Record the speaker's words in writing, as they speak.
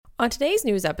On today's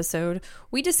news episode,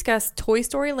 we discuss Toy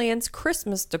Story Land's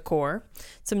Christmas decor,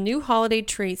 some new holiday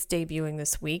treats debuting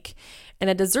this week,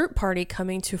 and a dessert party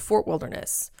coming to Fort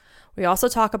Wilderness. We also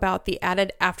talk about the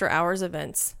added after-hours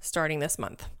events starting this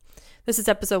month. This is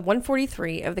episode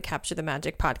 143 of the Capture the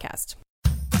Magic podcast.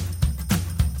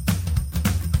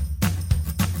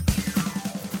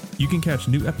 You can catch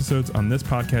new episodes on this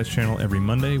podcast channel every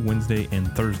Monday, Wednesday,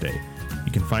 and Thursday.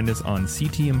 You can find us on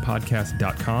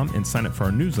ctmpodcast.com and sign up for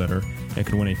our newsletter and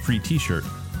can win a free t-shirt.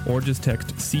 Or just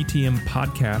text CTM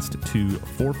Podcast to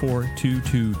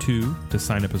 44222 to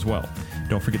sign up as well.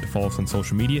 Don't forget to follow us on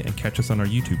social media and catch us on our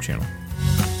YouTube channel.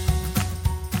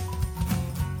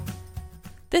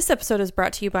 This episode is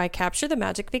brought to you by Capture the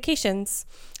Magic Vacations.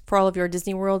 For all of your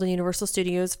Disney World and Universal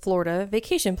Studios Florida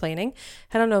vacation planning,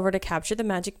 head on over to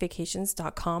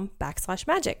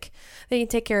capturethemagic.com/magic. They can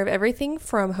take care of everything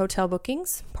from hotel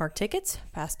bookings, park tickets,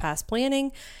 fast pass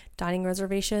planning, dining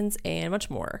reservations, and much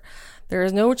more. There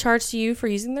is no charge to you for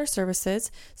using their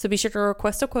services, so be sure to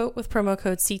request a quote with promo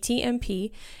code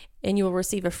CTMP, and you will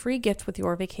receive a free gift with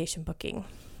your vacation booking.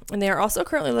 And they are also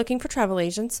currently looking for travel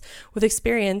agents with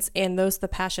experience and those with a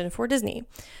passion for Disney.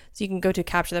 So you can go to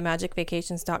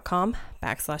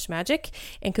capturethemagic.com/magic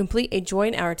and complete a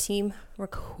join our team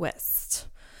request.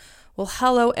 Well,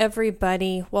 hello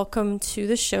everybody. Welcome to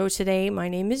the show today. My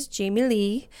name is Jamie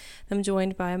Lee. I'm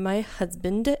joined by my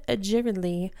husband, Jared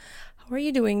Lee. How are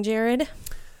you doing, Jared?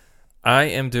 I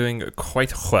am doing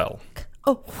quite well.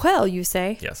 Oh, well, you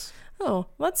say? Yes. Oh,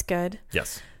 that's good.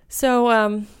 Yes.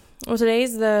 So, well,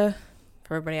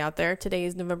 for everybody out there, today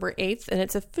is November 8th, and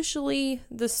it's officially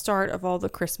the start of all the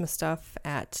Christmas stuff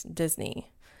at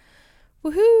Disney.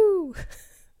 Woohoo!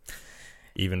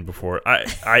 Even before,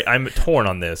 I'm torn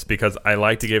on this because I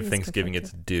like to give Thanksgiving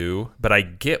its due, but I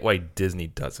get why Disney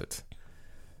does it.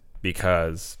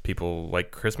 Because people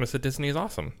like Christmas at Disney is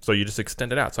awesome. So you just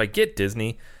extend it out. So I get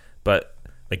Disney, but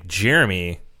like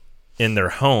Jeremy in their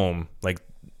home, like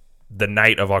the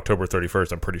night of October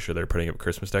 31st, I'm pretty sure they're putting up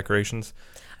Christmas decorations.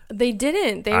 They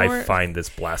didn't. I find this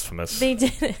blasphemous. They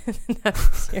didn't.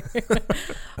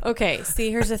 Okay,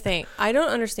 see, here's the thing. I don't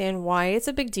understand why it's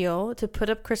a big deal to put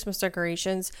up Christmas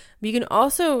decorations, but you can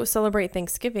also celebrate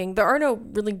Thanksgiving. There are no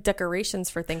really decorations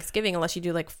for Thanksgiving unless you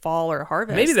do like fall or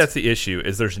harvest. Maybe that's the issue,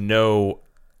 is there's no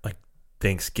like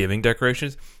Thanksgiving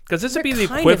decorations. Because this would be the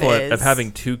equivalent of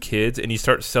having two kids and you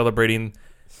start celebrating.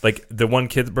 Like the one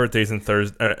kid's birthday is in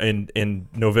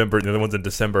November, and the other one's in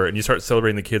December, and you start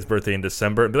celebrating the kid's birthday in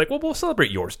December, and be like, "Well, we'll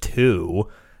celebrate yours too."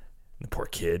 And the poor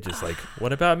kid just like,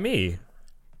 "What about me?"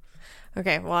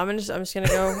 Okay, well, I'm just gonna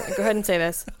go ahead and say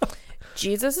this: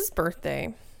 Jesus'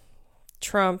 birthday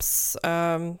trumps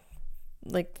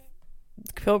like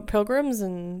pilgrims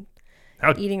and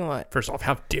eating what? First off,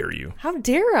 how dare you? How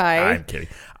dare I? I'm kidding.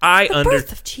 I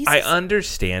Jesus.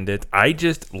 understand it. I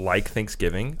just like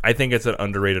Thanksgiving. I think it's an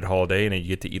underrated holiday, and you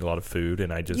get to eat a lot of food.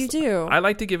 And you do. I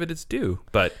like to give it its due,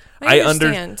 but I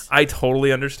understand. I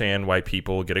totally understand why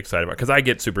people get excited about it, because I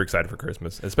get super excited for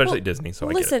Christmas, especially at Disney. So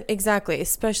I get it. Exactly,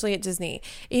 especially at Disney.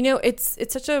 You know, it's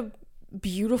such a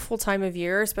beautiful time of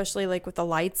year, especially like with the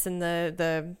lights and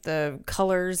the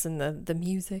colors and the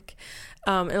music.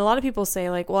 And a lot of people say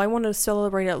like, well, I want to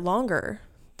celebrate it longer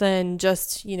than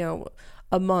just,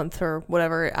 a month or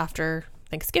whatever after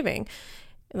Thanksgiving.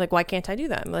 Like, why can't I do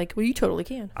that? I'm like, well, you totally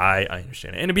can. I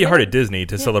understand it. And it'd be hard at Disney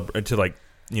to celebrate, to like,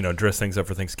 dress things up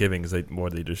for Thanksgiving, because they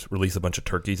just release a bunch of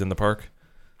turkeys in the park.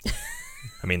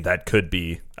 I mean, that could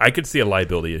be, I could see a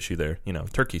liability issue there.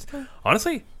 Turkeys.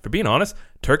 Honestly, for being honest,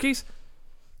 turkeys,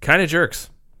 kind of jerks.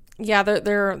 Yeah,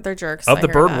 they're jerks. Of the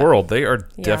bird world, they are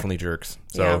definitely jerks.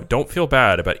 So don't feel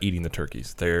bad about eating the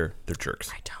turkeys. They're jerks.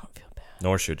 I don't feel bad.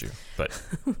 Nor should you. But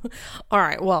all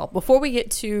right. Well, before we get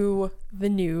to the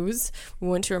news, we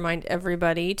want to remind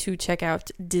everybody to check out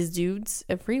Diz Dudes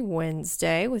every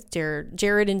Wednesday with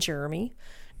Jared and Jeremy.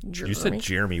 You said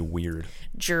Jeremy weird.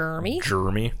 Jeremy.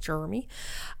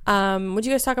 What did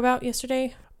you guys talk about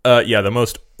yesterday? The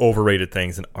most overrated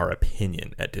things in our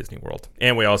opinion at Disney World.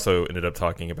 And we also ended up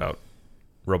talking about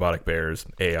robotic bears,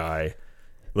 AI, a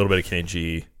little bit of Kenny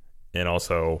G, and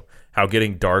also how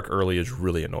getting dark early is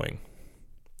really annoying.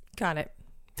 Got it.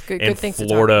 Good things to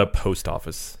talk about. Florida post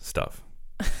office stuff.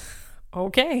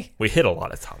 Okay. We hit a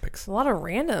lot of topics. A lot of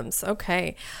randoms.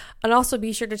 Okay. And also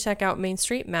be sure to check out Main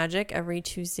Street Magic every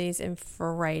Tuesdays and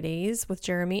Fridays with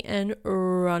Jeremy and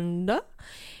Rhonda.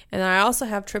 And then I also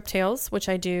have Trip Tales, which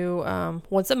I do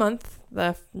once a month.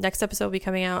 The next episode will be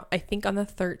coming out, I think, on the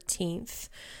 13th.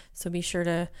 So be sure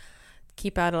to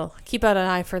keep out an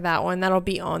eye for that one. That'll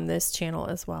be on this channel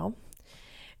as well.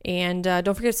 And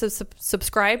don't forget to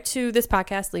subscribe to this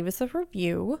podcast. Leave us a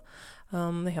review.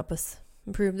 They help us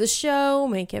improve the show,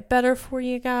 make it better for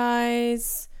you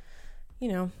guys,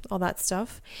 all that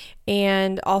stuff.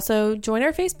 And also join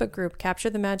our Facebook group, Capture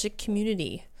the Magic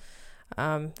Community.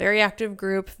 Very active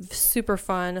group, super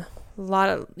fun. A lot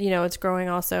of, it's growing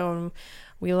also. And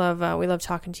we love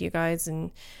talking to you guys,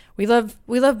 and we love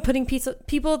putting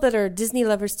people that are Disney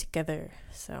lovers together.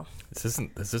 So this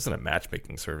isn't a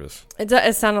matchmaking service.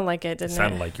 It sounded like it, didn't it? It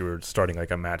sounded like you were starting like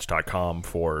a Match.com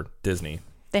for Disney.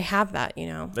 They have that,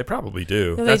 They probably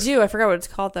do. No, they do. I forgot what it's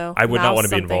called though. I would not want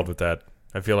to be involved with that.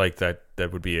 I feel like that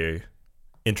would be a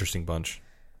interesting bunch.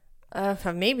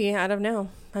 Maybe, I don't know.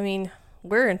 I mean,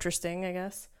 we're interesting, I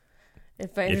guess.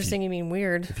 If by interesting you mean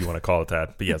weird. If you want to call it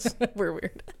that, but yes. We're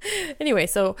weird. Anyway,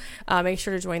 so make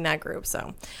sure to join that group.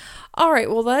 So, all right,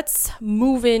 well, let's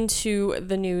move into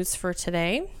the news for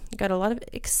today. Got a lot of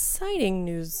exciting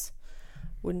news,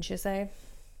 wouldn't you say?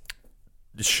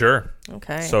 Sure.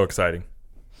 Okay. So exciting.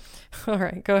 All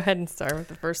right, go ahead and start with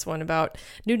the first one about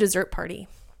new dessert party.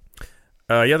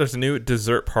 There's a new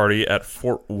dessert party at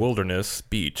Fort Wilderness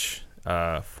Beach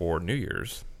for New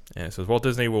Year's. And it says, Walt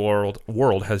Disney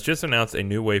World has just announced a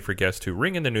new way for guests to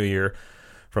ring in the new year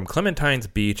from Clementine's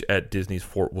Beach at Disney's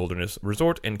Fort Wilderness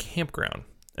Resort and Campground.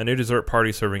 A new dessert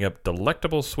party serving up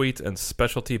delectable sweets and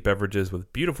specialty beverages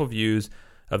with beautiful views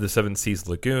of the Seven Seas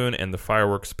Lagoon and the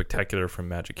fireworks spectacular from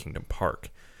Magic Kingdom Park.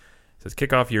 It says,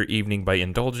 kick off your evening by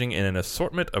indulging in an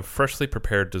assortment of freshly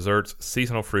prepared desserts,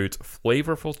 seasonal fruits,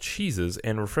 flavorful cheeses,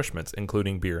 and refreshments,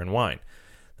 including beer and wine.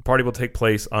 The party will take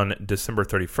place on December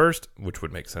 31st, which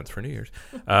would make sense for New Year's,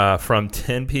 from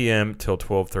 10 p.m. till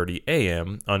 12:30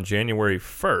 a.m. on January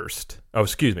 1st. Oh,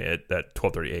 excuse me, that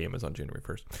 12:30 a.m. is on January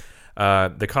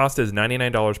 1st. The cost is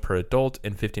 $99 per adult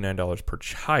and $59 per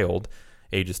child,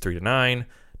 ages 3 to 9.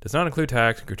 Does not include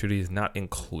tax. Gratuity is not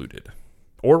included.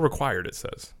 Or required, it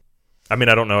says. I mean,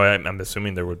 I don't know. I'm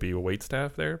assuming there would be a wait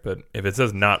staff there, but if it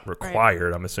says not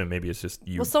required, right. I'm assuming maybe it's just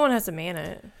you. Well, someone has to man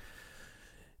it.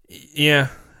 Yeah,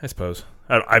 I suppose.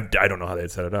 I don't know how they'd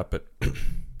set it up, but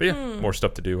yeah, more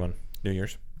stuff to do on New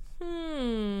Year's.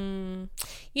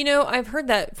 I've heard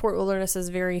that Fort Wilderness is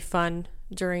very fun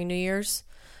during New Year's.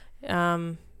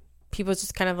 People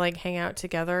just kind of like hang out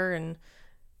together, and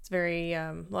it's very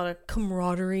a lot of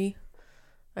camaraderie,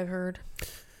 I've heard.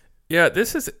 Yeah,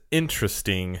 this is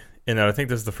interesting in that I think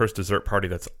this is the first dessert party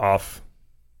that's off,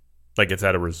 like it's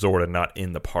at a resort and not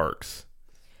in the parks.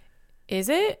 Is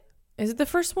it? Is it the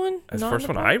first one? It's the first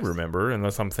one I remember,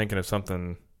 unless I'm thinking of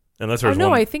something. Unless there's one.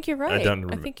 No, I think you're right. I don't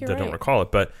recall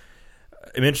it, but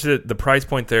I'm interested. The price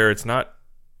point there, it's not.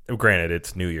 Granted,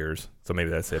 it's New Year's, so maybe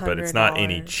that's it, but it's not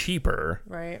any cheaper.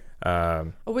 Right.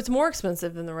 It's more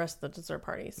expensive than the rest of the dessert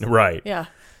parties. Right. Yeah.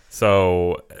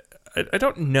 So I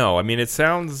don't know. I mean, it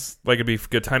sounds like it'd be a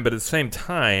good time, but at the same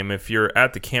time, if you're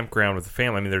at the campground with the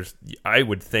family, I mean, I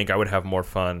would think I would have more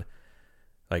fun,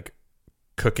 like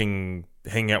cooking,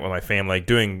 hanging out with my family, like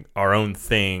doing our own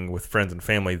thing with friends and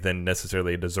family than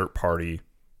necessarily a dessert party.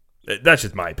 That's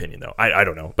just my opinion, though. I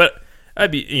don't know, but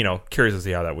I'd be curious to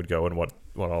see how that would go and what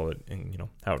all it, and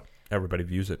how everybody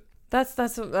views it. That's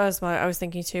what I was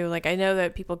thinking too. Like, I know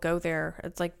that people go there.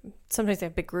 It's like sometimes they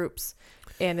have big groups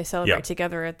and they celebrate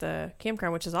together at the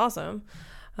campground, which is awesome.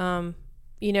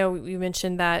 We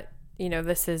mentioned that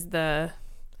this is the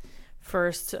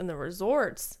first in the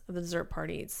resorts of the dessert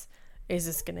parties. Is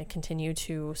this going to continue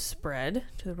to spread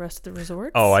to the rest of the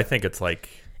resorts? Oh, I think it's like...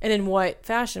 And in what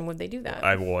fashion would they do that?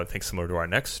 I think similar to our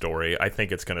next story, I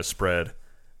think it's going to spread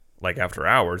like after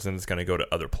hours and it's going to go to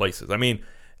other places. I mean,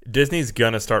 Disney's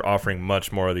going to start offering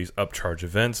much more of these upcharge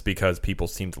events because people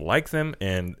seem to like them.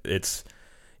 And it's,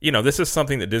 this is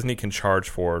something that Disney can charge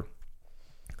for.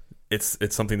 It's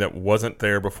something that wasn't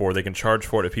there before. They can charge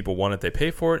for it. If people want it, they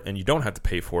pay for it, and you don't have to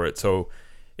pay for it. So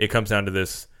it comes down to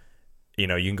this. You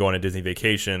can go on a Disney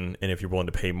vacation, and if you're willing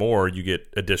to pay more, you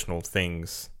get additional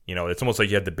things. It's almost like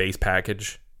you had the base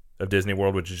package of Disney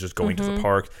World, which is just going to the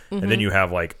park, and then you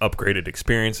have like upgraded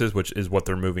experiences, which is what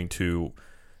they're moving to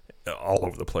all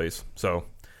over the place. So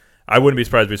I wouldn't be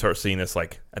surprised if we start seeing this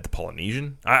like at the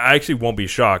Polynesian. I actually won't be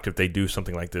shocked if they do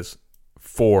something like this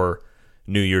for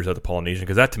New Year's at the Polynesian,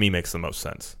 because that to me makes the most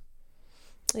sense.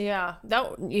 Yeah,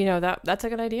 that's a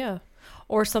good idea.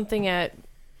 Or something at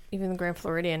even the Grand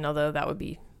Floridian, although that would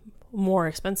be more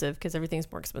expensive because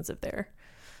everything's more expensive there.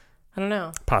 I don't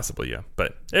know. Possibly, yeah.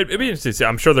 But it'd be interesting to see.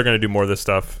 I'm sure they're going to do more of this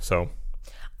stuff. So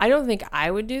I don't think I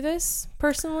would do this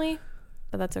personally,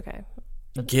 but that's okay.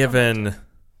 Given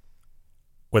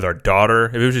with our daughter,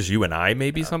 if it was just you and I,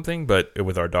 maybe something. But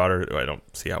with our daughter, I don't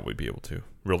see how we'd be able to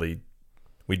really.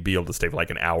 We'd be able to stay for like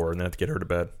an hour and then have to get her to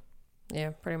bed.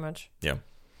 Yeah, pretty much. Yeah.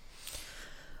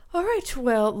 All right,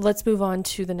 well, let's move on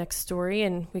to the next story,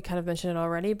 and we kind of mentioned it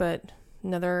already, but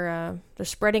they're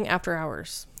spreading after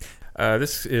hours.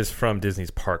 This is from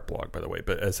Disney's Park blog, by the way,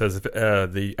 but it says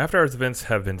the After Hours events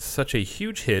have been such a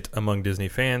huge hit among Disney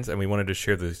fans, and we wanted to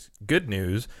share this good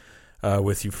news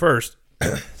with you first.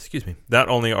 Excuse me. Not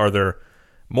only are there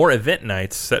more event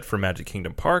nights set for Magic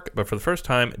Kingdom Park, but for the first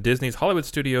time, Disney's Hollywood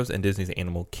Studios and Disney's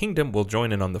Animal Kingdom will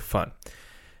join in on the fun.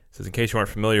 It says, in case you aren't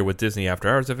familiar with Disney After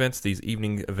Hours events, these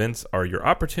evening events are your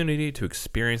opportunity to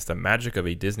experience the magic of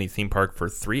a Disney theme park for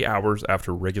 3 hours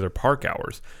after regular park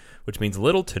hours, which means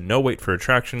little to no wait for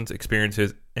attractions,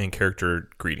 experiences, and character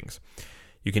greetings.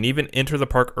 You can even enter the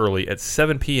park early at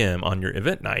 7 p.m. on your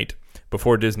event night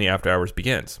before Disney After Hours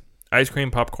begins. Ice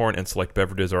cream, popcorn, and select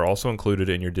beverages are also included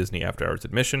in your Disney After Hours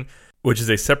admission, which is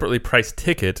a separately priced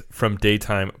ticket from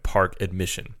daytime park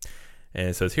admission. And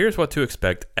it says, here's what to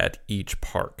expect at each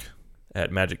park.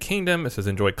 At Magic Kingdom, it says,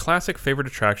 enjoy classic favorite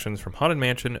attractions from Haunted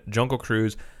Mansion, Jungle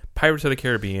Cruise, Pirates of the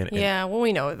Caribbean. Yeah, well,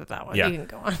 we know that one. Yeah. You can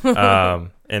go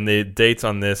on. And the dates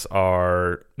on this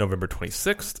are November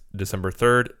 26th, December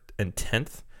 3rd, and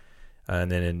 10th.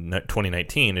 And then in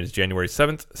 2019, it is January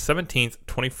 7th, 17th,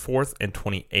 24th, and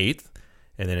 28th.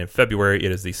 And then in February,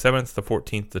 it is the 7th, the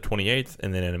 14th, the 28th.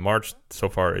 And then in March, so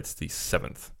far, it's the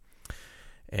 7th.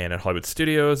 And at Hollywood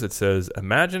Studios, it says,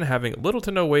 imagine having little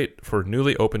to no wait for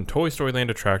newly opened Toy Story Land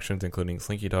attractions, including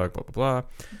Slinky Dog, blah, blah, blah.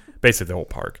 Basically, the whole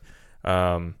park.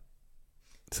 It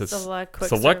says,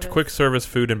 select quick service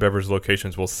food and beverage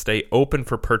locations will stay open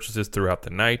for purchases throughout the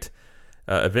night.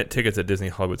 Event tickets at Disney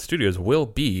Hollywood Studios will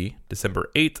be December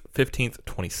 8th, 15th,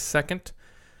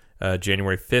 22nd,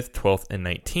 January 5th, 12th, and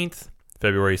 19th,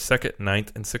 February 2nd,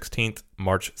 9th, and 16th,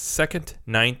 March 2nd,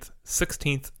 9th,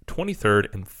 16th,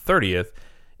 23rd, and 30th,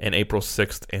 and April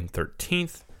 6th and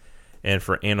 13th. And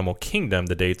for Animal Kingdom,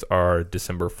 the dates are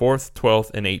December 4th, 12th,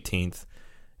 and 18th.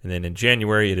 And then in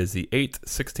January, it is the 8th,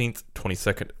 16th,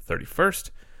 22nd,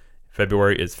 31st.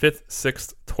 February is 5th,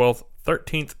 6th, 12th,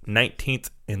 13th,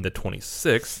 19th, and the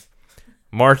 26th.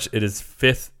 March, it is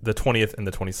 5th, the 20th, and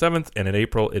the 27th. And in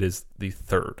April, it is the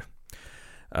 3rd.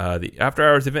 The After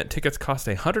Hours event tickets cost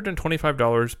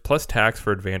 $125 plus tax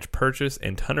for advance purchase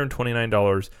and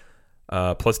 $129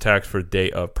 plus tax for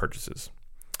day of purchases.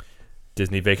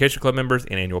 Disney Vacation Club members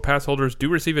and annual pass holders do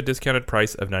receive a discounted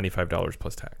price of $95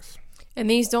 plus tax. And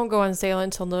these don't go on sale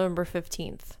until November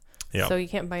 15th. Yeah. So you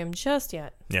can't buy them just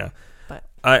yet. Yeah. But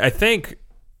I think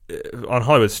on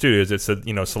Hollywood Studios, it's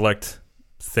a select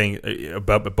thing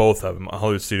about both of them,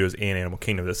 Hollywood Studios and Animal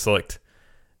Kingdom, that select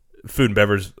food and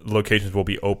beverage locations will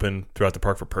be open throughout the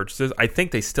park for purchases. I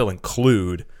think they still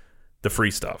include the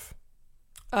free stuff.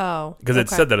 Oh. Because it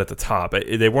said that at the top.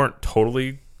 They weren't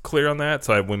totally clear on that,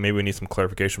 so maybe we need some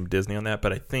clarification from Disney on that.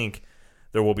 But I think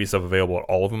there will be stuff available at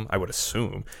all of them, I would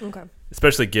assume. Okay.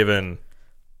 Especially given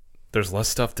there's less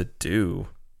stuff to do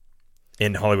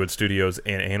in Hollywood Studios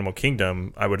and Animal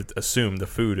Kingdom. I would assume the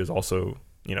food is also,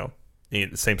 the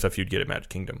same stuff you'd get at Magic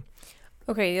Kingdom.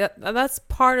 Okay, that's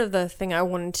part of the thing I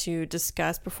wanted to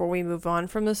discuss before we move on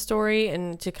from the story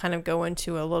and to kind of go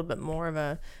into a little bit more of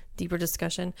a deeper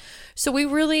discussion. So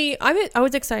I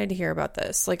was excited to hear about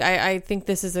this. Like, I think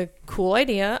this is a cool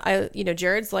idea.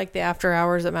 Jared's like the after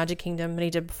hours at Magic Kingdom that he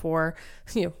did before,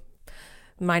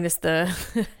 minus the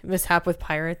mishap with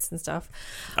pirates and stuff.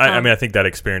 I think that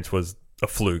experience was a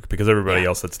fluke because everybody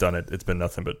else that's done it, it's been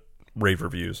nothing but rave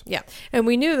reviews. Yeah. And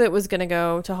we knew that it was going to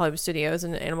go to Hollywood Studios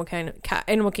and Animal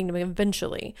Kingdom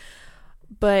eventually.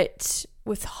 But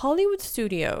with Hollywood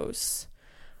Studios,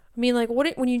 I mean, like,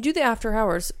 when you do the after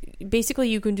hours, basically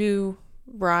you can do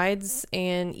rides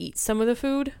and eat some of the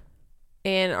food.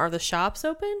 And are the shops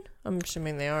open? I'm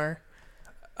assuming they are.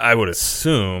 I would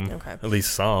assume. Okay. At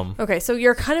least some. Okay, so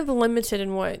you're kind of limited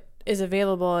in what is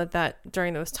available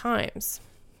during those times.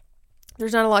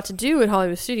 There's not a lot to do at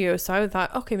Hollywood Studios, so I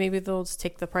thought, okay, maybe they'll just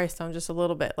take the price down just a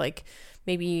little bit, like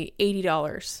maybe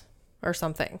 $80 or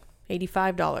something,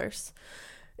 $85.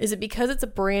 Is it because it's a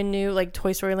brand new, like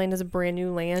Toy Story Land is a brand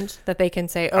new land that they can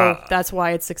say, that's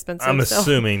why it's expensive? I'm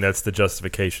assuming that's the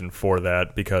justification for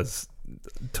that because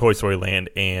Toy Story Land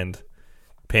and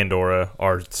Pandora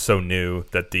are so new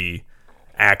that the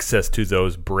access to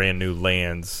those brand new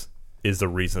lands is the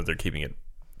reason that they're keeping it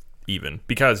even.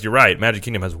 Because you're right, Magic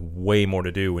Kingdom has way more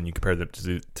to do when you compare them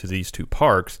to these two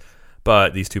parks,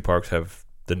 but these two parks have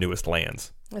the newest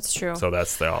lands. That's true. So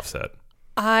that's the offset.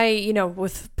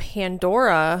 With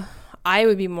Pandora, I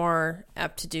would be more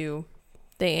apt to do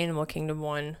the Animal Kingdom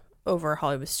one over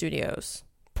Hollywood Studios,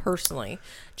 personally,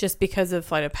 just because of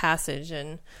Flight of Passage.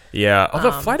 And yeah,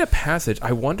 although Flight of Passage,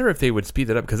 I wonder if they would speed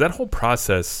that up, because that whole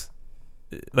process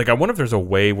like, I wonder if there's a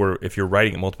way where if you're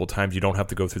writing it multiple times, you don't have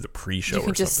to go through the pre-show or something.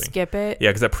 You can just skip it. Yeah,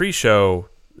 because that pre-show,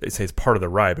 they say it's part of the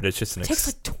ride, but it's just It takes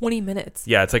like 20 minutes.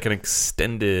 Yeah, it's like an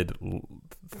extended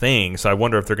thing. So I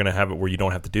wonder if they're going to have it where you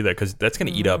don't have to do that, because that's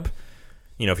going to eat up,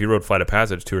 if you rode Flight of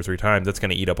Passage 2 or 3 times, that's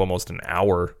going to eat up almost an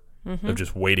hour of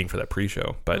just waiting for that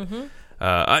pre-show. But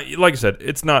like I said,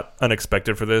 it's not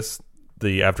unexpected for this.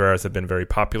 The after hours have been very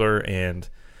popular, and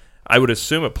I would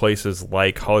assume at places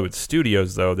like Hollywood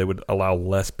Studios, though, they would allow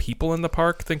less people in the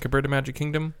park than compared to Magic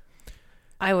Kingdom.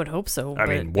 I would hope so. I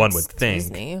mean, one would think.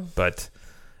 Disney. But,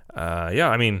 yeah,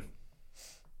 I mean,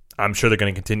 I'm sure they're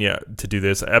going to continue to do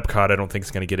this. Epcot, I don't think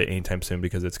is going to get it anytime soon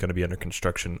because it's going to be under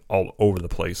construction all over the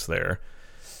place there.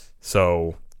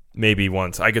 So maybe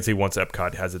I could see once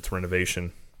Epcot has its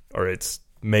renovation or its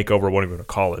makeover, whatever you want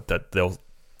to call it, that they'll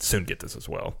soon get this as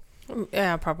well.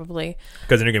 Yeah, probably.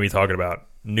 Because then you're going to be talking about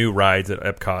new rides at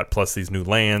Epcot plus these new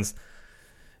lands.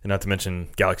 And not to mention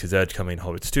Galaxy's Edge coming to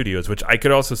Hollywood Studios, which I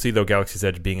could also see, though, Galaxy's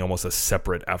Edge being almost a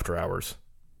separate after hours.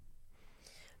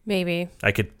 Maybe.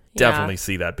 I could definitely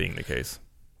see that being the case.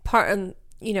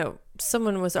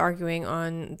 Someone was arguing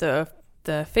on the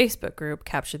Facebook group,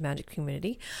 Captured Magic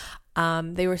Community.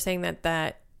 They were saying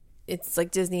that it's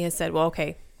like Disney has said, well,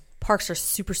 okay, parks are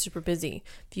super, super busy.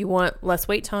 If you want less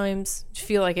wait times,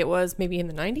 feel like it was maybe in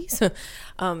the 90s,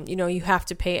 you have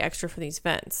to pay extra for these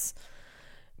events.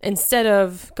 Instead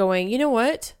of going, you know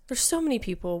what? There's so many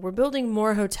people. We're building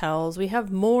more hotels. We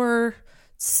have more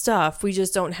stuff. We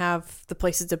just don't have the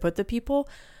places to put the people.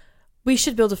 We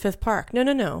should build a 5th park.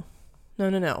 No.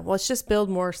 Let's just build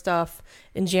more stuff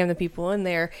and jam the people in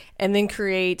there and then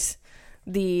create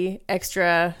the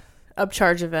extra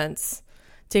upcharge events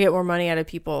to get more money out of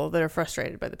people that are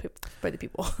frustrated by the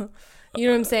people. You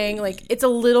know what I'm saying? Like, it's a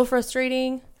little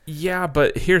frustrating. Yeah,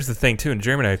 but here's the thing, too, and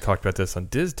Jeremy and I talked about this on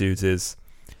Diz Dudes, is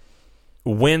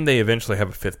when they eventually have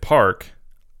a 5th park,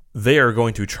 they are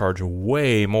going to charge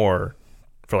way more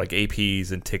for, like,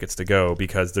 APs and tickets to go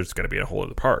because there's going to be a whole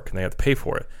other park, and they have to pay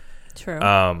for it. True.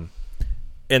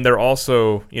 And they're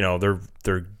also,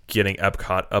 they're getting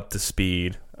Epcot up to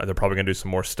speed. They're probably going to do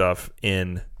some more stuff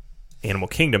in Animal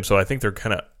Kingdom, so I think they're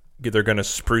going to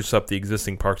spruce up the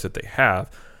existing parks that they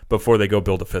have before they go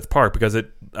build a 5th park, because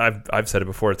I've said it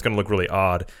before, it's going to look really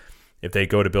odd if they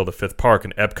go to build a 5th park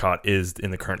and Epcot is in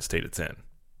the current state it's in.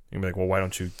 You'd be like, well, why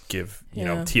don't you give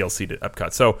TLC to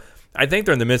Epcot? So I think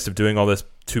they're in the midst of doing all this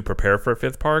to prepare for a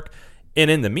 5th park, and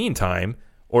in the meantime,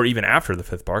 or even after the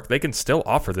 5th park, they can still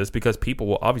offer this because people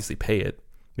will obviously pay it,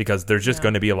 because there's just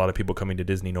going to be a lot of people coming to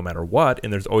Disney no matter what,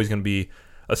 and there's always going to be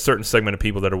a certain segment of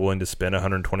people that are willing to spend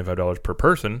 $125 per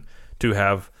person to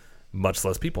have much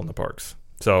less people in the parks.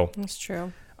 So that's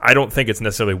true. I don't think it's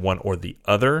necessarily one or the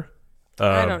other.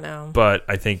 I don't know. But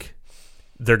I think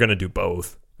they're going to do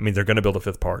both. I mean, they're going to build a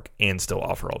 5th park and still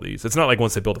offer all these. It's not like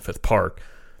once they build a 5th park,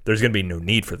 there's going to be no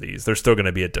need for these. There's still going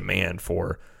to be a demand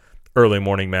for early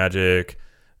morning magic,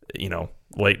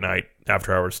 late night,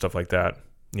 after hours, stuff like that.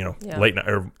 Late night,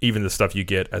 or even the stuff you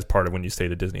get as part of when you stay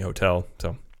at a Disney hotel.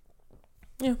 So,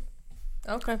 yeah.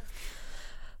 Okay.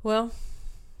 Well,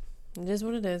 it is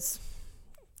what it is.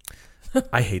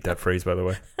 I hate that phrase, by the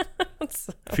way.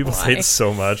 People say it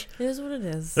so much. It is what it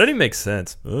is. That even makes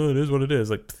sense. Oh, it is what it is.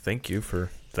 Like, thank you for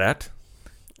that.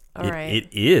 All right. It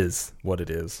is what it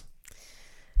is.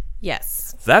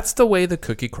 Yes. That's the way the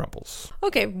cookie crumbles.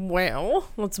 Okay, well,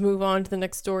 let's move on to the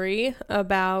next story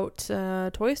about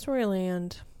Toy Story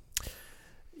Land.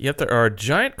 Yep, there are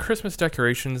giant Christmas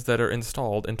decorations that are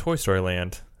installed in Toy Story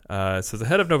Land. It says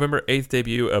ahead of November 8th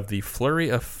debut of the Flurry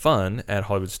of Fun at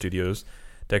Hollywood Studios,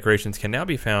 decorations can now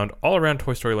be found all around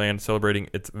Toy Story Land, celebrating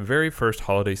its very first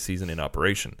holiday season in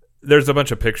operation. There's a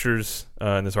bunch of pictures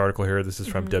in this article here. This is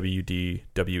from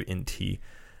WDWNT.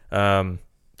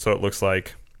 So it looks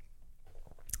like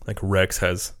Rex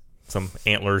has some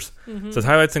antlers. It says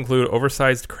highlights include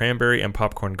oversized cranberry and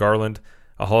popcorn garland,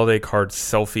 a holiday card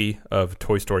selfie of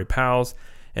Toy Story pals,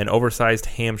 an oversized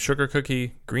ham sugar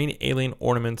cookie, green alien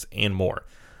ornaments, and more.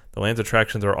 The land's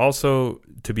attractions are also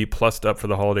to be plussed up for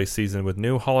the holiday season with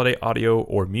new holiday audio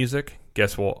or music.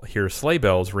 Guests will hear sleigh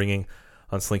bells ringing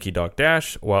on Slinky Dog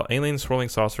Dash, while Alien Swirling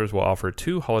Saucers will offer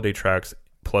 2 holiday tracks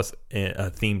plus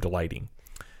a themed lighting.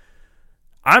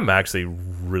 I'm actually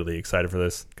really excited for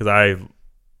this because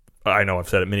I know I've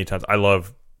said it many times. I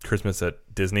love Christmas at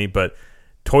Disney, but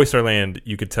Toy Story Land,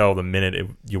 you could tell the minute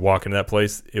you walk into that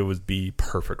place, it would be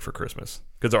perfect for Christmas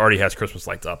because it already has Christmas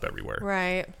lights up everywhere.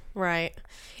 Right.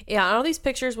 Yeah, all these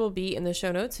pictures will be in the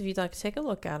show notes if you'd like to take a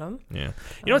look at them. Yeah.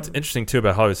 You know what's interesting, too,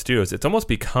 about Hollywood Studios? It's almost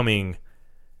becoming...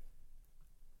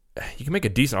 You can make a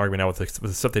decent argument now with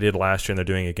the stuff they did last year and they're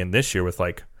doing again this year with,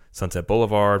 like, Sunset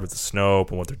Boulevard with the Snope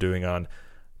and what they're doing on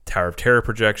Tower of Terror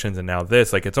projections, and now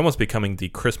this. Like, it's almost becoming the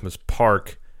Christmas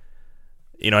park.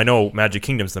 I know Magic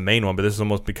Kingdom's the main one, but this is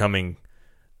almost becoming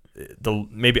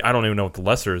maybe I don't even know what the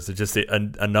lesser is. It's just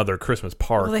another Christmas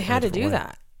park. Well, they had to do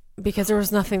that because there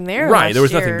was nothing there. Right, there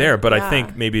was nothing year. there, but I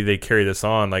think maybe they carry this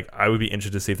on. Like, I would be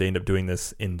interested to see if they end up doing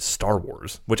this in Star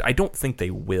Wars, which I don't think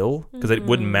they will because it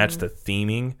wouldn't match the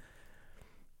theming.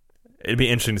 It'd be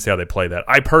interesting to see how they play that.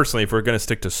 I personally, if we're going to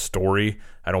stick to story,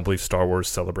 I don't believe Star Wars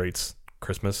celebrates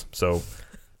Christmas, so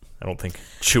I don't think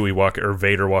Chewie or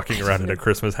Vader walking around in a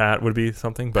Christmas hat would be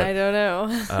something. But I don't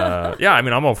know. yeah, I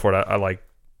mean, I'm all for it.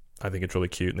 I think it's really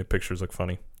cute, and the pictures look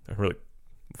funny. They're really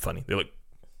funny. They look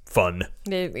fun.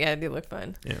 They look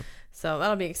fun. Yeah. So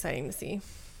that'll be exciting to see.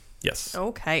 Yes.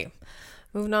 Okay.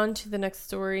 Moving on to the next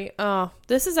story. Oh,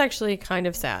 this is actually kind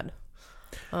of sad.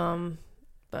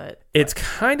 But it's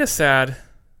kind of sad,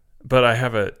 but I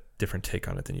have a different take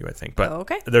on it than you, I think. But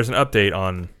okay. There's an update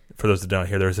on, for those that don't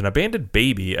hear, there's an abandoned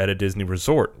baby at a Disney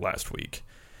resort last week.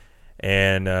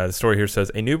 And the story here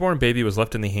says, a newborn baby was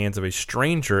left in the hands of a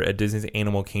stranger at Disney's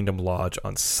Animal Kingdom Lodge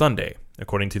on Sunday,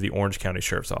 according to the Orange County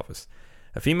Sheriff's Office.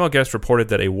 A female guest reported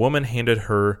that a woman handed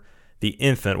her the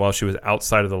infant while she was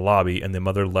outside of the lobby, and the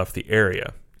mother left the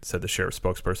area, said the sheriff's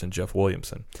spokesperson, Jeff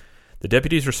Williamson. The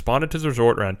deputies responded to the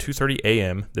resort around 2:30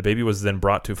 a.m. The baby was then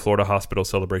brought to Florida Hospital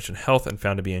Celebration Health and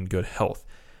found to be in good health.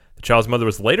 The child's mother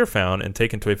was later found and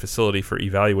taken to a facility for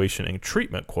evaluation and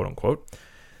treatment, quote-unquote.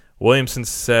 Williamson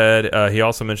said he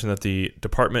also mentioned that the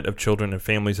Department of Children and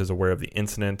Families is aware of the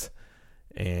incident,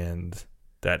 and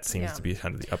that seems to be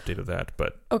kind of the update of that.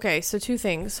 But okay, so two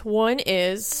things. One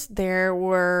is there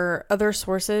were other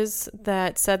sources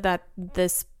that said that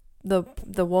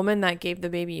the woman that gave the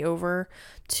baby over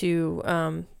to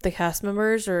the cast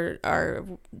members or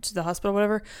to the hospital,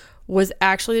 whatever, was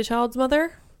actually the child's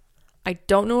mother. I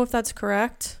don't know if that's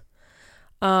correct.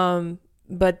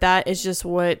 But that is just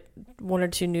what one or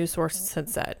two news sources had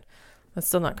said. That's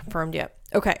still not confirmed yet.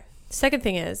 Okay. Second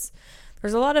thing is,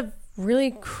 there's a lot of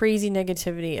really crazy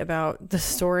negativity about the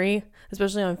story,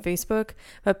 especially on Facebook,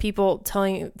 about people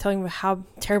telling how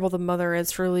terrible the mother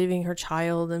is for leaving her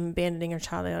child and abandoning her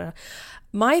child.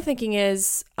 My thinking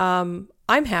is,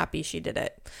 I'm happy she did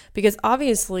it because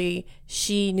obviously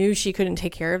she knew she couldn't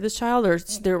take care of this child, or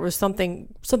there was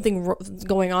something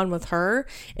going on with her,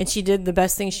 and she did the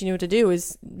best thing she knew what to do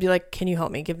is be like, can you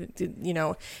help me give it,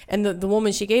 and the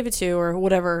woman she gave it to, or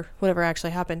whatever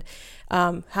actually happened,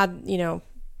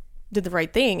 did the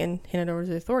right thing and handed it over to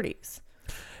the authorities.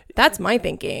 That's my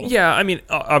thinking. Yeah, I mean,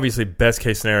 obviously best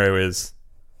case scenario is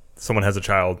someone has a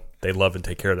child, they love and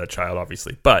take care of that child,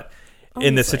 obviously, but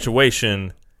in this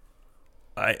situation,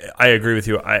 I agree with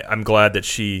you. I'm glad that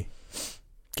she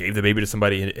gave the baby to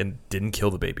somebody and didn't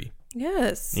kill the baby.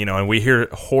 Yes. And we hear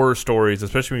horror stories,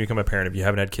 especially when you become a parent. If you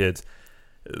haven't had kids,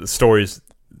 stories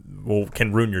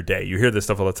can ruin your day. You hear this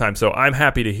stuff all the time. So I'm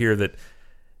happy to hear that,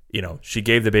 she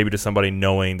gave the baby to somebody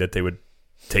knowing that they would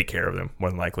take care of them, more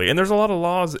than likely. And there's a lot of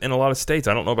laws in a lot of states.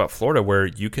 I don't know about Florida, where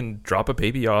you can drop a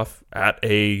baby off at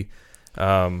a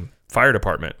fire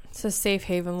department. It's a safe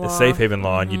haven law. A safe haven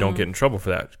law, and you don't get in trouble for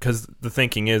that. Because the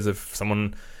thinking is, if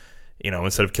someone,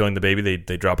 instead of killing the baby,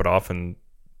 they drop it off, and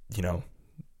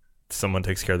someone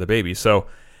takes care of the baby. So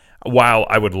while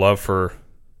I would love for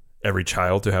every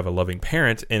child to have a loving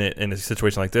parent in a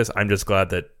situation like this, I'm just glad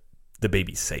that the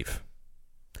baby's safe.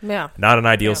 Yeah. Not an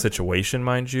ideal situation,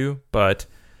 mind you, but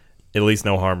at least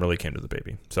no harm really came to the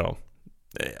baby. So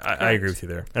I agree with you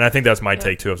there. And I think that's my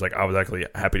take too. I was actually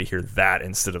happy to hear that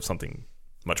instead of something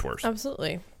much worse.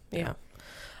 Absolutely. Yeah.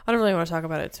 I don't really want to talk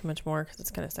about it too much more because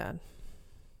it's kind of sad.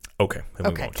 Okay.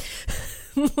 Okay.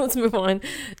 Let's move on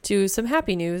to some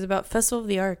happy news about Festival of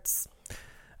the Arts.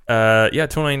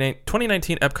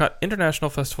 2019 Epcot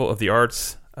International Festival of the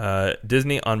Arts.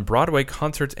 Disney on Broadway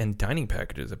concerts and dining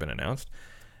packages have been announced.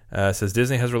 Says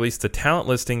Disney has released the talent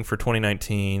listing for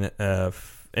 2019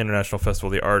 International Festival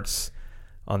of the Arts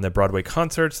on the Broadway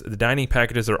concerts. The dining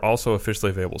packages are also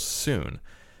officially available soon.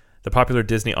 The popular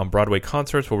Disney on Broadway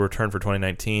concerts will return for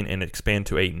 2019 and expand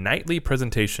to a nightly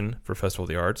presentation for Festival of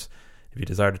the Arts. If you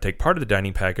desire to take part of the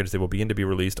dining package, they will begin to be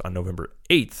released on November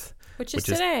 8th, which is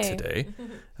today.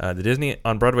 The Disney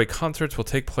on Broadway concerts will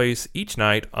take place each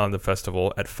night on the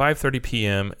festival at 5:30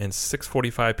 p.m. and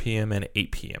 6:45 p.m. and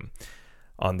 8 p.m.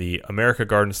 on the America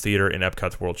Gardens Theater in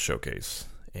Epcot's World Showcase.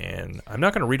 And I'm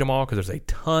not going to read them all because there's a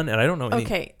ton, and I don't know any.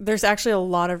 Okay, there's actually a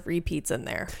lot of repeats in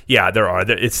there. Yeah, there are.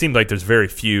 It seems like there's very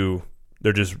few.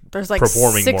 There's like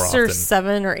performing 6 more often. or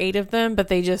 7 or 8 of them, but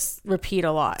they just repeat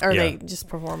a lot, or they just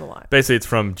perform a lot. Basically, it's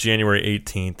from January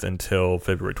 18th until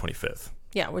February 25th.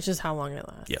 Yeah, which is how long it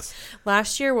lasts. Yes.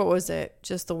 Last year, what was it?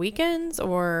 Just the weekends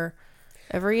or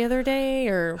every other day?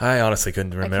 Or I honestly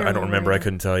couldn't remember. I don't remember. I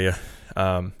couldn't tell you.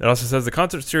 It also says the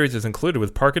concert series is included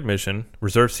with park admission.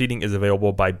 Reserved seating is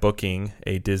available by booking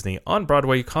a Disney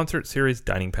on-Broadway concert series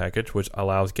dining package, which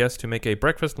allows guests to make a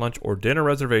breakfast, lunch, or dinner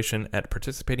reservation at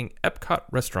participating Epcot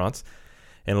restaurants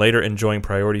and later enjoying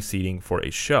priority seating for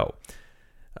a show.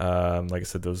 Like I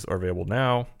said, those are available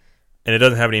now. And it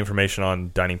doesn't have any information on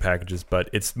dining packages, but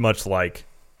it's much like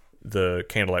the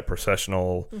Candlelight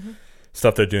Processional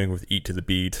stuff they're doing with Eat to the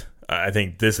Beat. I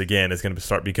think this, again, is going to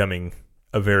start becoming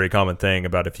a very common thing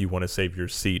about if you want to save your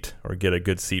seat or get a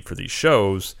good seat for these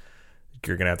shows,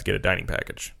 you're going to have to get a dining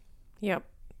package. Yep.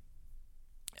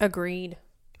 Agreed.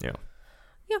 Yeah.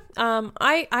 Yeah.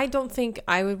 I don't think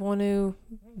I would want to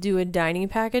do a dining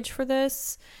package for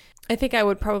this. I think I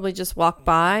would probably just walk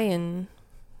by and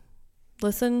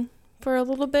listen for a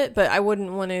little bit, but I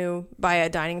wouldn't want to buy a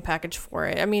dining package for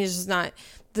it. I mean, it's just not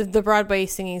the Broadway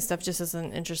singing stuff just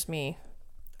doesn't interest me.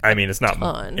 I mean, it's not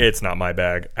my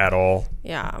bag at all.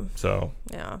 Yeah. So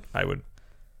yeah, I would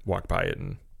walk by it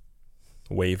and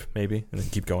wave maybe and then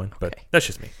keep going. But that's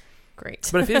just me. Great.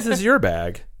 But if this is your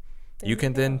bag, you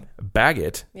can then bag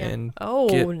it and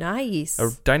get nice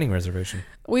a dining reservation.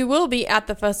 We will be at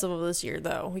the festival this year,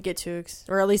 though. We get to,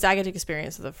 or at least I get to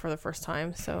experience it for the first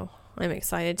time. So I'm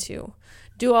excited to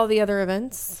do all the other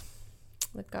events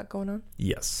they've got going on.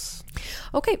 Yes.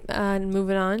 Okay, and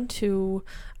moving on to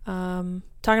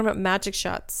talking about magic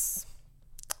shots.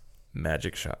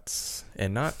 Magic shots.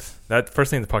 And not that first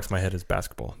thing that pops in my head is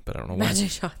basketball, but I don't know why. Magic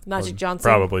shots. Magic Johnson.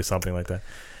 Probably something like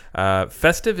that.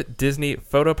 Festive Disney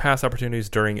photo pass opportunities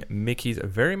during Mickey's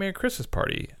Very Merry Christmas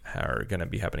Party are going to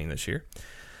be happening this year.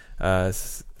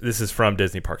 This is from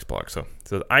Disney Parks blog. So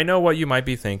I know what you might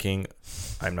be thinking.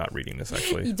 I'm not reading this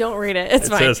actually. You don't read it. It's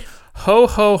fine. It says, ho,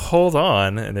 ho, hold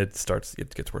on. And it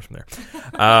gets worse from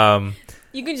there.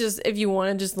 You can just, if you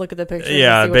want to just look at the pictures.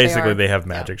 Yeah, basically they have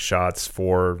magic shots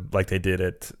for like they did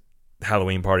at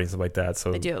Halloween parties and stuff like that.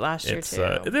 So they do it last year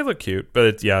too. They look cute,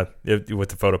 but with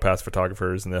the photo pass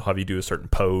photographers, and they'll have you do a certain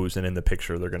pose, and in the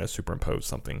picture they're going to superimpose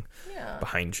something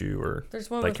behind you, or there's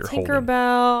one like with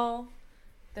Tinkerbell.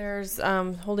 There's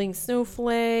holding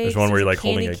snowflakes. There's one where you're like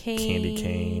holding a candy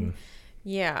cane.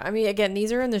 Yeah, I mean, again,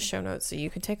 these are in the show notes, so you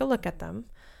can take a look at them.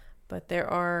 But there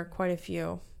are quite a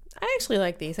few. I actually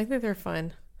like these. I think they're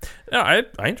fun. No, I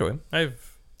enjoy them.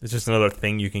 It's just another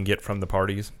thing you can get from the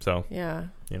parties. So yeah,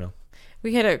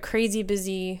 we had a crazy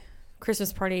busy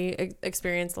Christmas party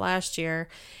experience last year,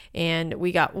 and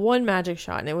we got one magic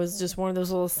shot, and it was just one of those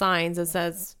little signs that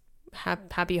says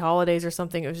 "Happy Holidays" or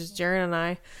something. It was just Jared and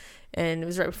I, and it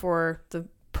was right before the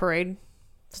parade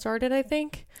started, I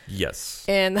think. Yes.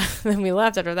 And then we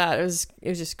left after that. It was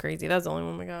just crazy. That was the only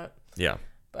one we got. Yeah.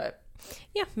 But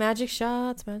yeah, magic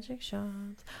shots.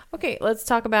 Okay, let's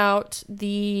talk about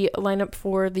the lineup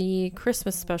for the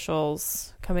Christmas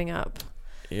specials coming up.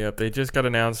 Yep, they just got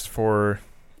announced for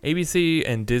ABC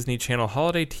and Disney Channel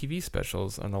holiday TV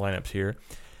specials on the lineups here.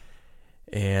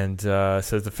 And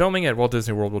says the filming at Walt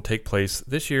Disney World will take place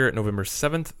this year, November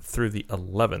 7th through the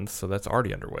 11th, so that's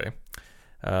already underway.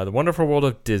 The Wonderful World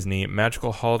of Disney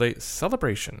Magical Holiday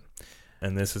Celebration.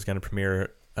 And this is going to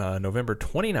premiere November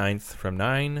 29th from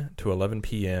 9 to 11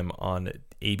 p.m. on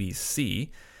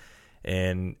ABC.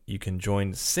 And you can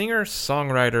join singer,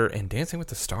 songwriter, and Dancing with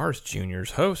the Stars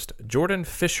Junior's host, Jordan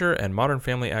Fisher, and Modern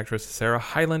Family actress Sarah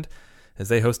Hyland as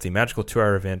they host the magical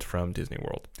 2-hour event from Disney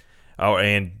World. Oh,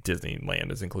 and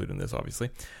Disneyland is included in this, obviously.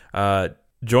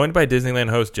 Joined by Disneyland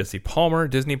host Jesse Palmer,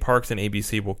 Disney Parks and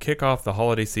ABC will kick off the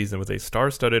holiday season with a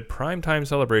star-studded primetime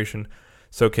celebration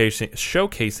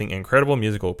showcasing incredible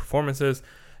musical performances,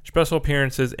 special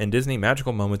appearances, and Disney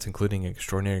magical moments, including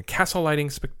extraordinary castle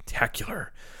lighting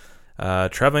spectacular.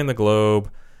 Traveling the globe,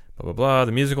 blah, blah, blah.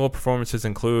 The musical performances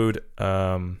include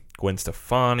Gwen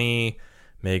Stefani,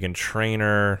 Meghan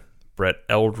Trainor, Brett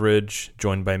Eldridge,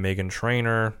 joined by Meghan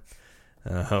Trainor,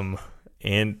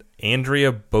 and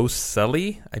Andrea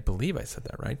Bocelli. I believe I said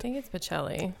that right. I think it's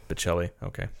Bocelli. Bocelli.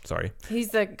 Okay, sorry. He's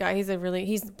the guy. He's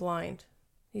blind.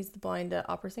 He's the blind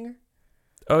opera singer.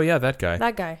 Oh, yeah, that guy.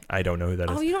 That guy. I don't know who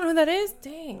that is. Oh, you don't know who that is?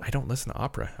 Dang. I don't listen to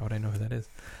opera. How would I know who that is?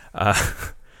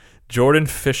 Jordan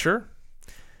Fisher.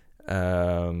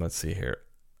 Let's see here.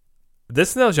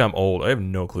 This tells you I'm old. I have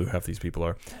no clue who half these people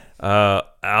are.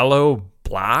 Aloe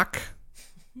Black.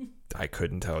 I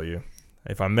couldn't tell you.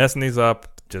 If I'm messing these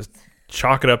up, just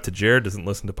chalk it up to Jared doesn't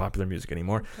listen to popular music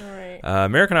anymore. All right.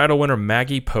 American Idol winner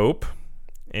Maggie Pope.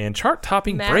 And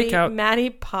chart-topping breakout... Maddie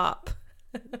Pop.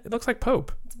 It looks like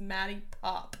Pope. It's Maddie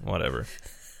Pop. Whatever.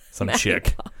 Some Maddie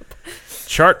chick. Pop.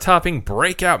 chart-topping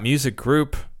breakout music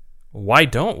group, Why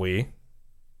Don't We?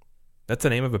 That's the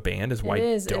name of a band, is Why Don't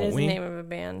We? It is the name of a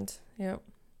band. Yep.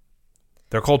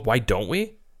 They're called Why Don't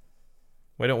We?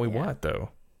 Why don't we what, though?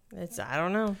 I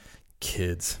don't know.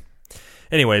 Kids.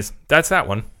 Anyways, that's that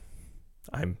one.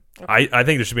 I think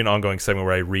there should be an ongoing segment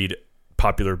where I read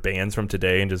popular bands from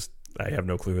today and just I have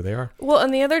no clue who they are. Well,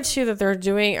 and the other two that they're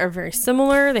doing are very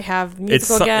similar. They have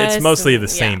musical guests. It's mostly the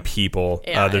same people.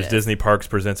 Yeah, there's Disney Parks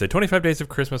presents a 25 Days of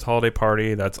Christmas holiday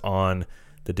party that's on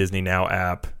the Disney Now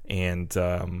app, and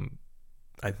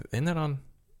isn't that on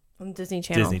Disney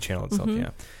Channel? Disney Channel itself, yeah.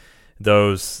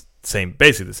 Those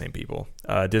basically the same people.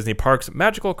 Disney Parks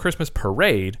Magical Christmas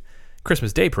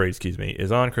Day Parade,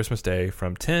 is on Christmas Day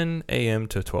from 10 a.m.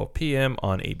 to 12 p.m.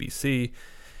 on ABC.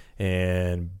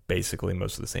 And basically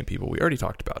most of the same people we already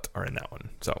talked about are in that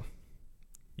one. So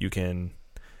you can...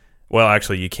 Well,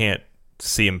 actually, you can't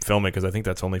see them film it because I think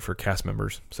that's only for cast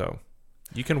members. So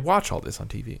you can watch all this on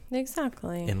TV.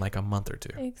 Exactly. In like a month or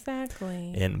two.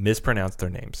 Exactly. And mispronounce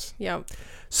their names. Yep.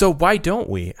 So Why Don't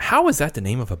We? How is that the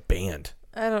name of a band?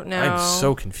 I don't know. I'm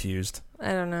so confused.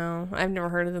 I don't know. I've never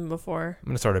heard of them before. I'm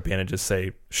going to start a band and just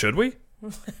say, should we?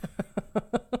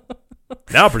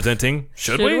 Now presenting,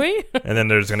 should we? And then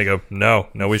they're just going to go, no,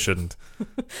 we shouldn't.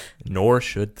 Nor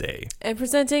should they. And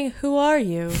presenting, who are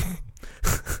you?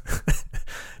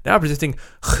 Now presenting,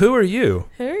 who are you?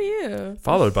 Who are you?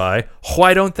 Followed by,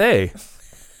 why don't they?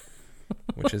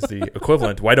 Which is the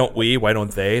equivalent. Why don't we? Why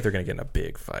don't they? They're going to get in a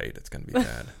big fight. It's going to be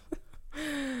bad.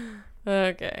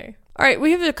 Okay. All right,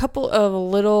 we have a couple of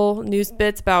little news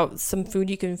bits about some food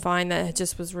you can find that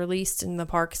just was released in the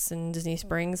parks in Disney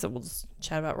Springs that we'll just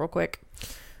chat about real quick.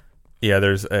 Yeah,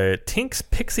 there's a Tink's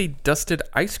Pixie Dusted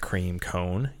Ice Cream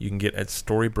Cone you can get at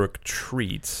Storybrooke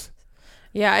Treats.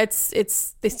 Yeah, it's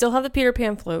they still have the Peter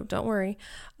Pan float, don't worry.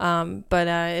 But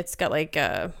it's got like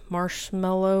a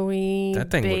marshmallowy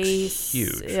That thing base. looks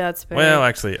huge. Yeah, it's big. Well,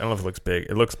 actually, I don't know if it looks big.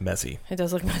 It looks messy. It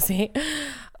does look messy.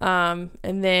 And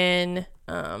then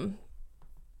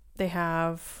they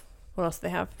have... What else do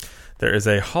they have? There is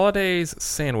a Holidays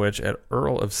sandwich at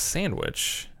Earl of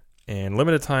Sandwich, and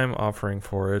limited time offering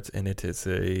for it, and it is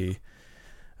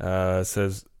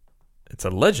says it's a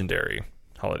legendary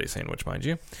holiday sandwich, mind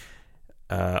you.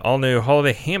 All new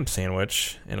holiday ham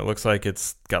sandwich, and it looks like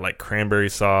it's got like cranberry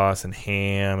sauce and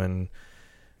ham and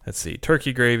let's see,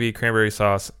 turkey gravy, cranberry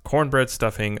sauce, cornbread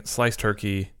stuffing, sliced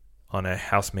turkey on a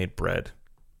house-made bread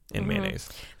and mayonnaise.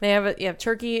 They have a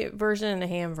turkey version and a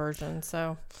ham version.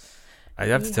 So I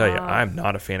have to tell you, I'm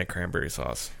not a fan of cranberry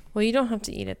sauce. Well, you don't have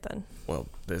to eat it then. Well,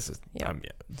 this is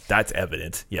that's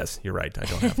evident. Yes, you're right. I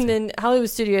don't have to. And then Hollywood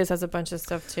Studios has a bunch of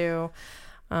stuff too.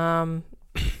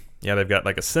 Yeah, they've got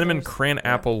like a cinnamon cran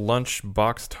apple lunch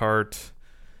box tart.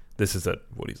 This is at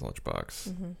Woody's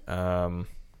Lunchbox.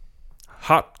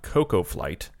 Hot cocoa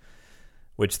flight,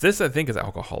 which this I think is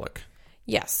alcoholic.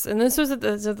 Yes, and this was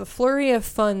the Flurry of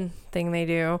Fun thing they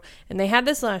do. And they had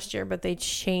this last year, but they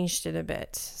changed it a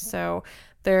bit. So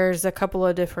there's a couple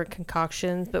of different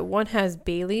concoctions, but one has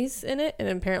Bailey's in it. And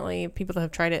apparently people that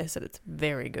have tried it have said it's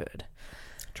very good.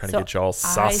 Trying to get you all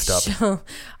sauced up.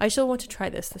 I shall want to try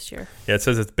this year. Yeah, it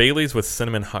says it's Bailey's with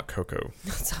cinnamon hot cocoa.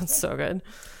 That sounds so good.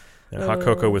 And hot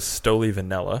cocoa with Stoli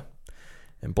vanilla.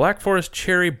 And Black Forest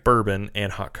cherry bourbon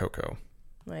and hot cocoa.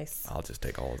 Nice. I'll just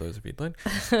take all of those if you'd like.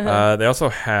 They also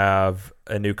have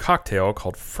a new cocktail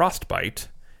called Frostbite.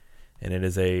 And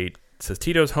it says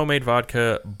Tito's homemade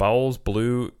vodka, Bowls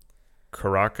Blue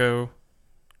Caraco,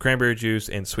 cranberry juice,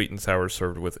 and sweet and sour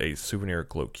served with a souvenir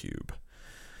glow cube.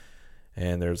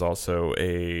 And there's also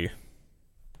a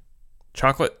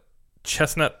chocolate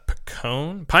chestnut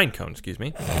pine cone, excuse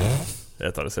me.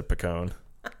 I thought it said pecan.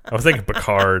 I was thinking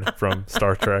Picard from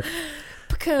Star Trek.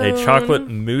 Pecan. A chocolate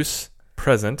mousse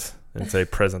present. It's a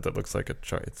present that looks like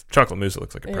it's chocolate mousse that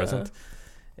looks like a present.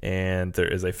 And there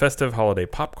is a festive holiday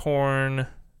popcorn.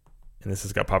 And this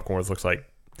has got popcorn that looks like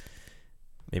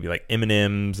maybe like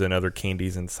M&Ms and other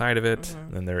candies inside of it.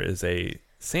 Mm-hmm. And there is a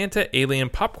Santa Alien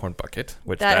Popcorn Bucket,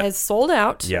 which that has sold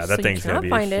out. Yeah, that thing's going to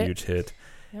be a huge hit.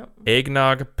 Yep.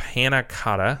 Eggnog Panna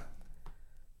Cotta,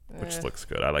 which looks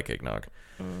good. I like eggnog.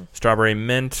 Strawberry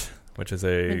Mint, which is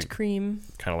a mint cream,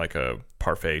 kind of like a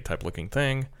parfait type looking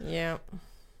thing. Yeah.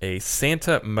 A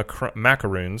Santa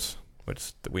macaroons,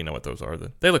 which we know what those are.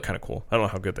 They look kind of cool. I don't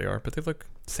know how good they are, but they look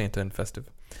Santa and festive.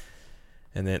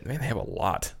 And then, man, they have a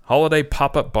lot. Holiday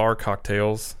pop-up bar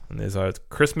cocktails. And there's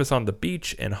Christmas on the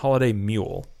Beach and Holiday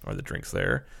Mule are the drinks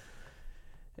there.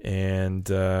 And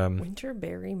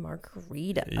Winterberry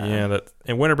Margarita. Yeah,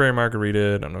 and Winterberry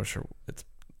Margarita. I'm not sure. It's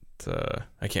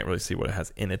I can't really see what it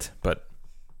has in it, but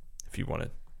if you want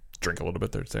to drink a little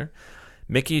bit, it's there.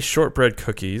 Mickey's shortbread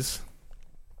cookies,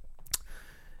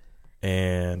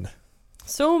 and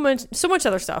so much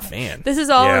other stuff. Man, this is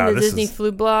all in the Disney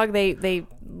Food blog. They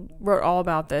wrote all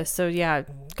about this. So yeah,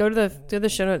 go to the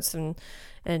show notes and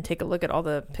take a look at all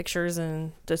the pictures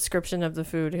and description of the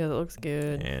food because it looks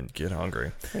good. And get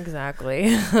hungry.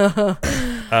 Exactly.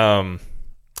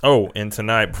 Oh, and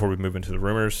tonight, before we move into the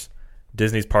rumors,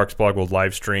 Disney's Parks blog will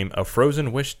live stream A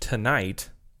Frozen Wish tonight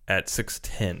at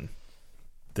 6:10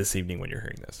 this evening when you're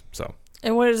hearing this. So.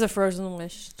 And what is A Frozen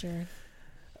Wish, Jared?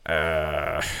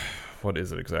 What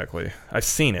is it exactly? I've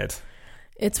seen it.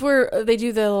 It's where they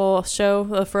do the little show,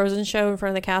 the Frozen show in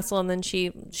front of the castle, and then she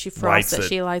frosts it.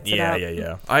 She lights it up.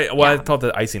 Yeah. I thought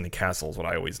that icing the castle is what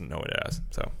I always know it as.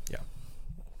 So yeah.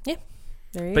 Yeah.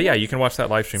 There you go. Yeah, you can watch that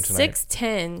live stream tonight.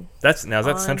 6:10. Is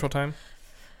that Central Time?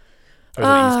 Or is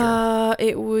it Eastern?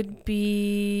 It would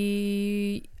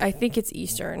be. I think it's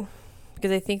Eastern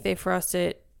because I think they frost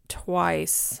it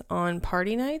twice on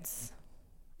party nights.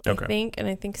 Okay.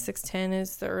 I think 6:10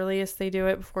 is the earliest they do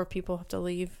it before people have to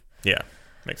leave. Yeah,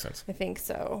 makes sense. I think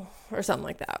so, or something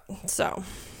like that. So,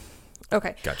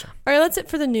 okay. Gotcha. All right, that's it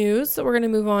for the news. So we're going to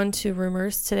move on to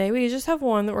rumors today. We just have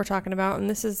one that we're talking about, and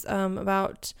this is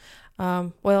about,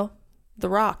 The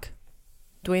Rock,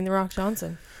 Dwayne The Rock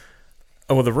Johnson.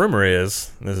 Oh, well, the rumor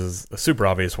is, this is a super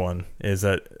obvious one, is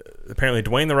that apparently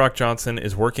Dwayne The Rock Johnson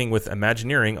is working with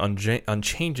Imagineering on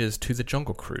changes to the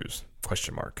Jungle Cruise, ?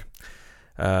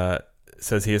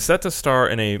 Says he is set to star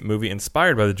in a movie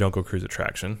inspired by the Jungle Cruise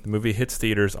attraction. The movie hits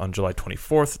theaters on July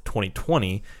 24th,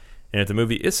 2020, and if the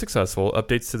movie is successful,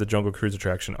 updates to the Jungle Cruise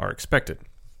attraction are expected.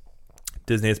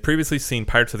 Disney has previously seen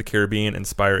Pirates of the Caribbean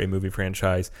inspire a movie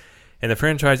franchise, and the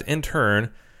franchise, in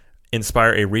turn,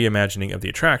 inspire a reimagining of the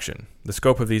attraction. The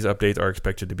scope of these updates are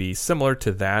expected to be similar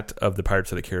to that of the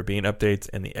Pirates of the Caribbean updates,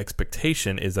 and the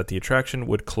expectation is that the attraction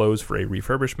would close for a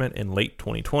refurbishment in late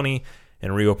 2020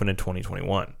 and reopen in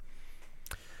 2021.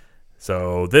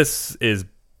 So this is,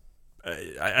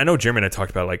 I know Jeremy and I talked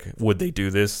about, like, would they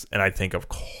do this? And I think, of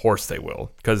course they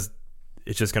will, because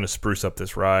it's just going to spruce up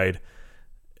this ride.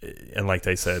 And like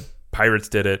they said, Pirates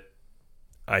did it.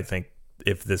 I think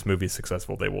if this movie is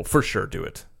successful, they will for sure do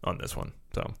it on this one.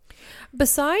 So,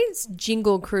 besides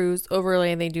Jingle Cruise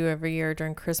overlay they do every year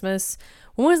during Christmas,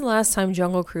 when was the last time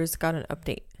Jungle Cruise got an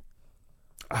update?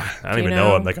 I don't even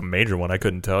know, like a major one. I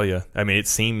couldn't tell you. I mean, it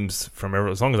seems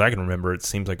as long as I can remember, it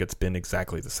seems like it's been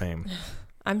exactly the same.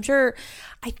 I'm sure.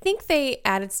 I think they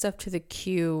added stuff to the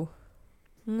queue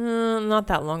not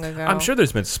that long ago. I'm sure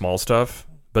there's been small stuff,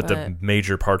 but the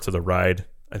major parts of the ride,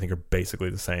 I think, are basically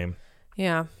the same.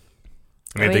 Yeah.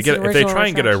 I mean, if they try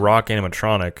and get a rock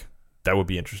animatronic, that would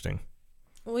be interesting.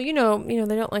 Well, you know,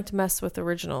 they don't like to mess with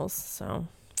originals, so.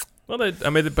 Well, but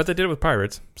they did it with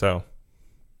Pirates, so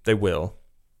they will.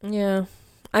 Yeah.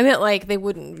 I meant like they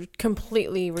wouldn't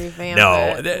completely revamp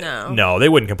it. No, they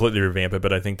wouldn't completely revamp it,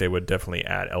 but I think they would definitely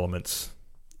add elements.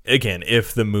 Again,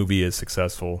 if the movie is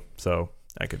successful, so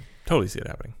I could totally see it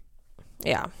happening.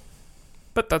 Yeah.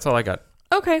 But that's all I got.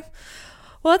 Okay.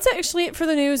 Well, that's actually it for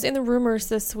the news and the rumors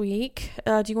this week.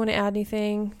 Do you want to add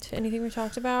anything to anything we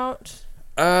talked about?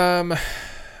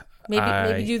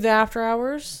 Maybe do the after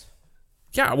hours.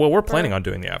 Yeah, well, we're planning on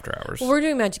doing the after hours. Well, we're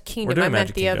doing Magic Kingdom. I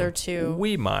meant the other two.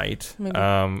 We might,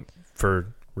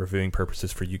 for reviewing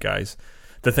purposes for you guys,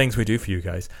 the things we do for you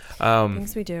guys.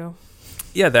 Things we do.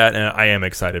 Yeah, that, and I am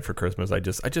excited for Christmas. I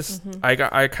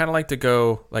kind of like to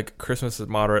go, like, Christmas is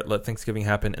moderate, let Thanksgiving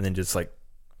happen, and then just, like,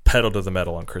 pedal to the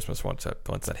metal on Christmas once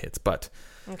that hits. But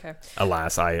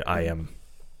alas, I am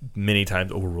many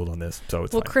times overruled on this, so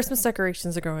it's fine. Christmas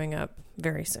decorations are going up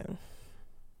very soon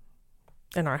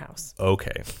in our house.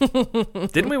 Okay.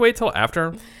 Didn't we wait till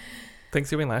after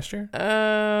Thanksgiving last year?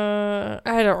 I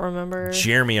don't remember.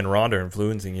 Jeremy and Rhonda are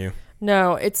influencing you.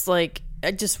 No, it's like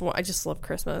I just love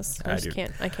Christmas.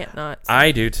 I can't not. So.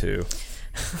 I do too.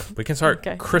 We can start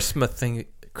Christmas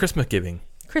giving.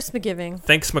 Christmas giving.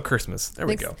 Thanks my Christmas. There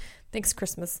we go. Thanks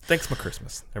Christmas. Thanks my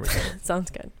Christmas. There we go.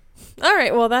 Sounds good. All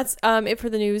right. Well, that's it for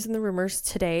the news and the rumors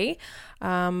today.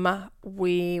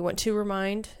 We want to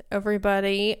remind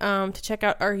everybody to check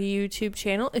out our YouTube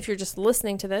channel. If you're just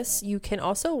listening to this, you can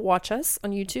also watch us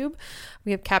on YouTube.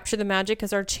 We have Capture the Magic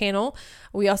as our channel.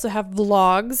 We also have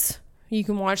vlogs. You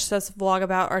can watch us vlog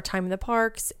about our time in the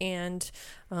parks and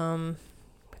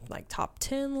like top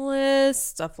 10 lists,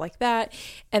 stuff like that.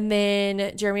 And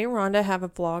then Jeremy and Rhonda have a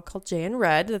vlog called Jay and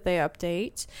Red that they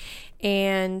update.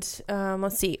 And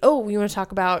let's see. Oh, we want to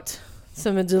talk about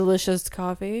some delicious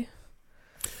coffee.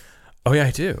 Oh yeah,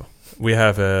 I do. We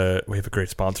have a great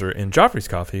sponsor in Joffrey's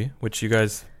Coffee, which you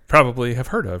guys probably have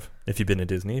heard of if you've been to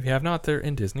Disney. If you have not, they're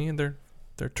in Disney and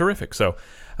they're they're terrific. So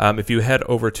if you head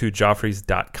over to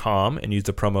Joffreys.com and use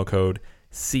the promo code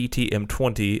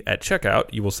CTM20 at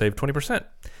checkout, you will save 20%.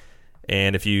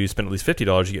 And if you spend at least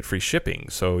 $50, you get free shipping.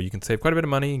 So you can save quite a bit of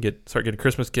money and start getting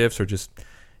Christmas gifts or just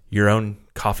your own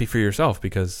coffee for yourself,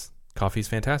 because coffee is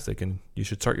fantastic and you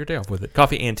should start your day off with it.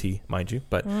 Coffee and tea, mind you.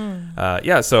 But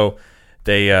so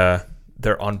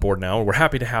they're on board now. We're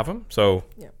happy to have them. So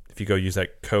if you go use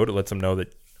that code, it lets them know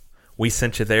that we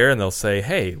sent you there, and they'll say,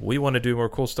 hey, we want to do more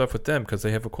cool stuff with them because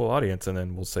they have a cool audience. And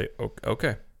then we'll say,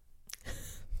 okay.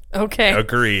 Okay.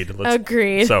 Agreed.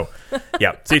 Agreed. So,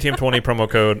 CTM20 promo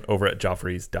code over at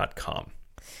Joffreys.com.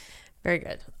 Very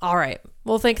good. All right.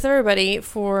 Well, thanks everybody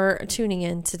for tuning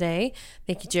in today.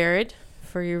 Thank you, Jared,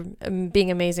 for your being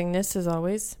amazingness as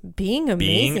always. Being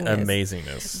amazing,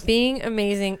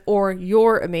 or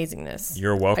your amazingness.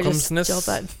 Your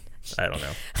welcomeness. I don't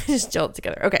know. I just gelled it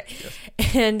together. Okay.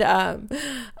 Yes.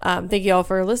 And thank you all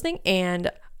for listening.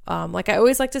 And like I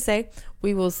always like to say,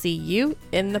 we will see you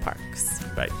in the parks.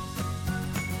 Bye.